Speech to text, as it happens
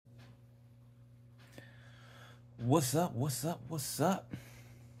What's up? What's up? What's up?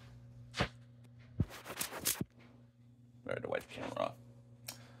 Better to wipe the camera off.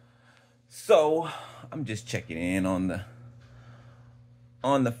 So I'm just checking in on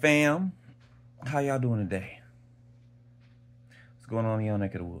the fam. How y'all doing today? What's going on in your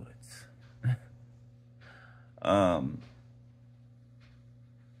neck of the woods?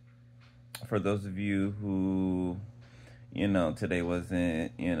 For those of you who, today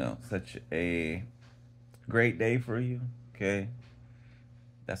wasn't, such a great day for you, okay?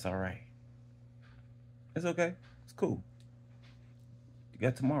 That's all right. It's okay. It's cool. You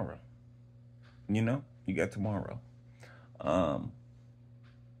got tomorrow. You got tomorrow. And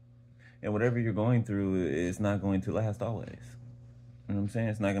whatever you're going through is not going to last always. You know what I'm saying?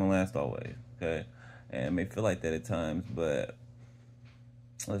 It's not going to last always, okay? And it may feel like that at times, but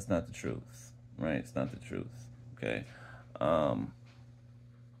that's not the truth, right? It's not the truth, okay?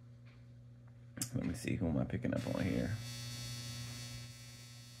 Let me see, who am I picking up on here?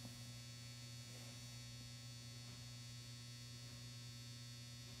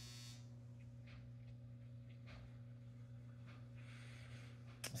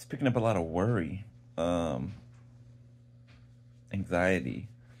 It's picking up a lot of worry, anxiety.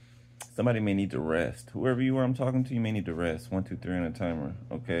 Somebody may need to rest. Whoever you are I'm talking to, you may need to rest. 1, 2, 3 on a timer,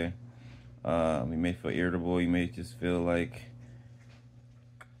 okay? You may feel irritable. You may just feel like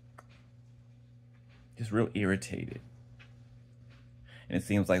just real irritated. And it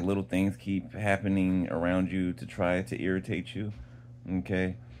seems like little things keep happening around you to try to irritate you,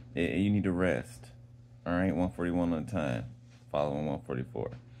 okay? You need to rest, all right? 141 on a time, following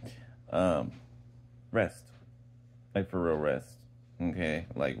 144. Rest, like for real rest, okay?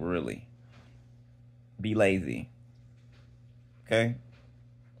 Like really. Be lazy, okay?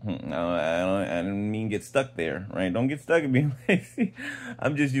 No, I don't mean get stuck there, right? Don't get stuck in being lazy.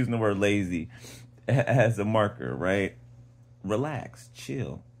 I'm just using the word lazy as a marker, right? Relax,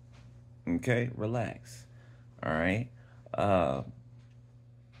 chill, okay? Relax, all right? I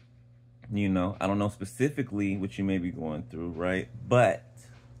don't know specifically what you may be going through, right? But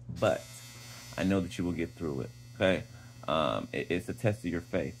I know that you will get through it, okay? It's a test of your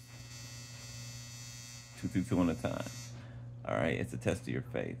faith. 2, 2, 2 on a time. All right, it's a test of your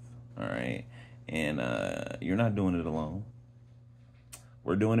faith. All right, and you're not doing it alone.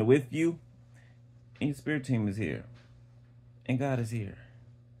 We're doing it with you, and your spirit team is here, and God is here.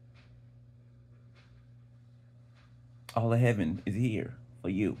 All of heaven is here for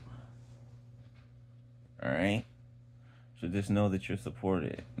you. All right, so just know that you're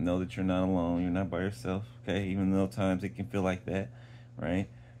supported. Know that you're not alone. You're not by yourself. Okay, even though times it can feel like that, right?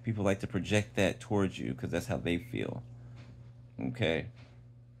 People like to project that towards you because that's how they feel. Okay.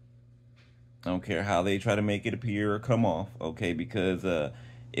 I don't care how they try to make it appear or come off, okay? Because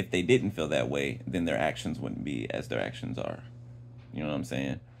if they didn't feel that way, then their actions wouldn't be as their actions are. You know what I'm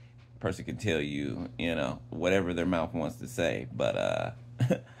saying? A person can tell you, whatever their mouth wants to say, but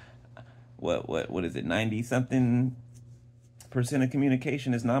what is it? 90-something% of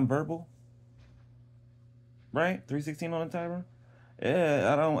communication is nonverbal, right? 316 on a timer.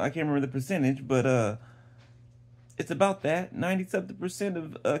 Yeah, I can't remember the percentage, but it's about that.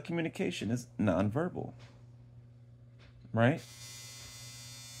 90-something% of communication is nonverbal. Right?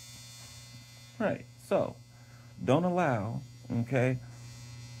 Right. So, don't allow, okay,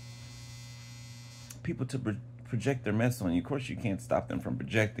 people to project their mess on you. Of course, you can't stop them from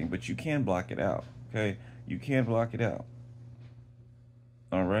projecting, but you can block it out, okay? You can block it out.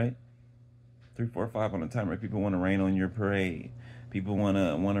 All right? 3, 4, 5 on a timer. People want to rain on your parade. People want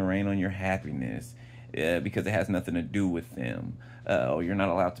to rain on your happiness. Because it has nothing to do with them. Or you're not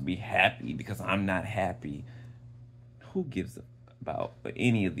allowed to be happy because I'm not happy. Who gives about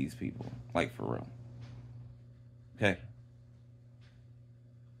any of these people? Like, for real. Okay?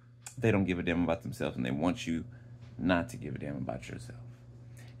 They don't give a damn about themselves, and they want you not to give a damn about yourself.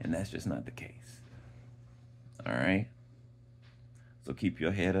 And that's just not the case. All right? So keep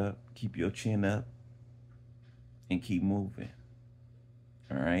your head up, keep your chin up, and keep moving.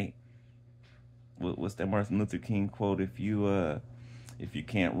 All right? What's that Martin Luther King quote? If you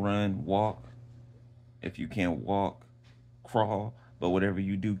can't run, walk. If you can't walk, crawl. But whatever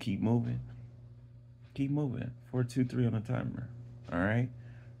you do, keep moving. Keep moving. 4, 2, 3 on a timer. All right.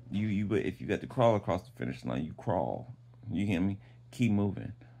 But if you got to crawl across the finish line, you crawl. You hear me? Keep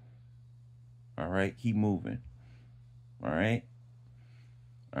moving. All right. Keep moving. All right.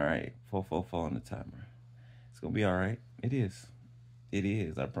 All right. 4, 4, 4 on the timer. It's gonna be all right. It is. It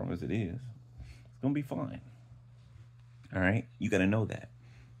is. I promise it is. It's gonna be fine. All right? You got to know that.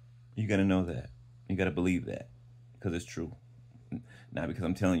 You got to know that. You got to believe that because it's true. Not because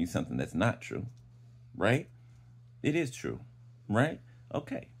I'm telling you something that's not true, right? It is true, right?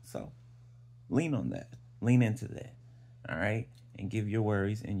 Okay, so lean on that. Lean into that. All right? And give your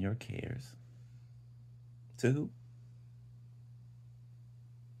worries and your cares to who?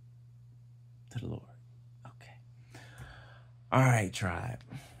 To the Lord. Okay. All right, tribe.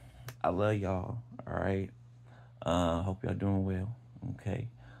 I love y'all. All right. Hope y'all doing well. Okay.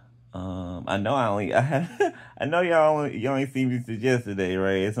 I know I know y'all ain't seen me since yesterday,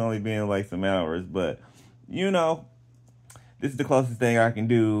 right? It's only been like some hours, but you know, this is the closest thing I can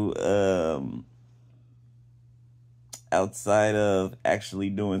do outside of actually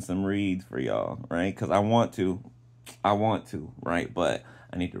doing some reads for y'all, right? Because I want to, right? But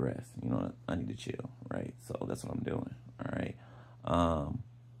I need to rest. You know, I need to chill, right? So that's what I'm doing. All right.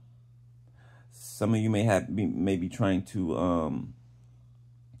 Some of you may be trying to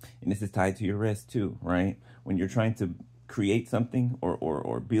and this is tied to your rest too, right? When you're trying to create something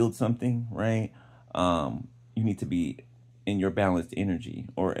or build something, right? You need to be in your balanced energy,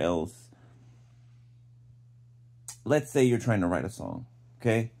 or else, let's say you're trying to write a song,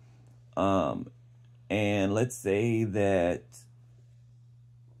 okay? And let's say that,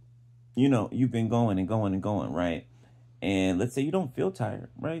 you know, you've been going and going and going, right? And let's say you don't feel tired,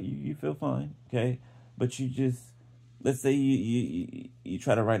 right? You feel fine, okay? But you just, let's say you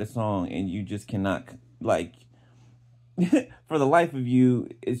try to write a song and you just cannot, like, for the life of you,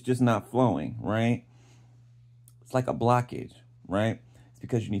 it's just not flowing, right? It's like a blockage, right? It's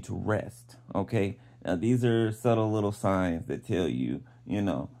because you need to rest, okay? Now, these are subtle little signs that tell you, you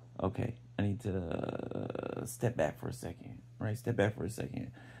know, okay, I need to step back for a second, right? Step back for a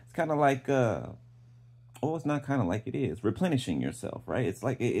second. It's kind of like, oh, it's not kind of like, it is replenishing yourself, right? It's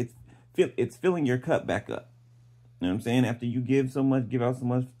like it's filling your cup back up. You know what I'm saying? After you give so much, give out so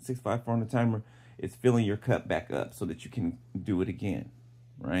much, 654 on the timer, it's filling your cup back up so that you can do it again,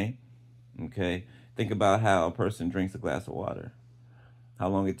 right? Okay? Think about how a person drinks a glass of water. How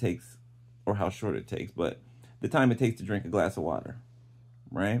long it takes, or how short it takes, but the time it takes to drink a glass of water,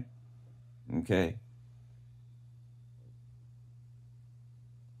 right? Okay?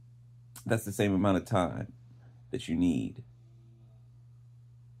 That's the same amount of time that you need,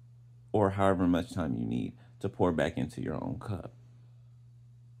 or however much time you need to pour back into your own cup.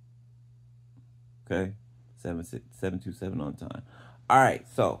 Okay? 727 on time. All right,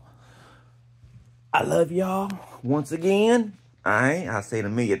 so I love y'all once again. All right, I'll say it a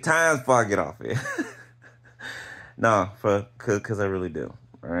million times before I get off here. No, cause I really do.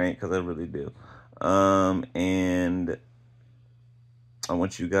 All right, cause I really do. And I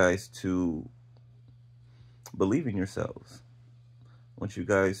want you guys to believe in yourselves. I want you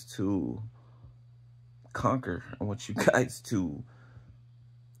guys to conquer. I want you guys to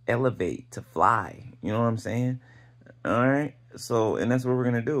elevate, to fly. You know what I'm saying? All right. So, and that's what we're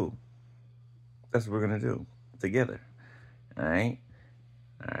gonna do. That's what we're gonna do together. All right.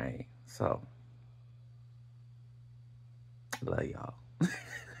 All right. So, love y'all.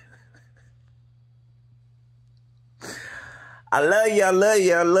 I love you. I love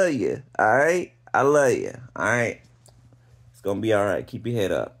you. I love you. All right. I love you. All right. It's gonna be all right. Keep your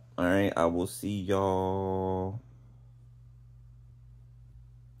head up. All right. I will see y'all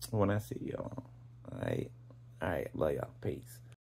when I see y'all. All right. All right. Love y'all. Peace.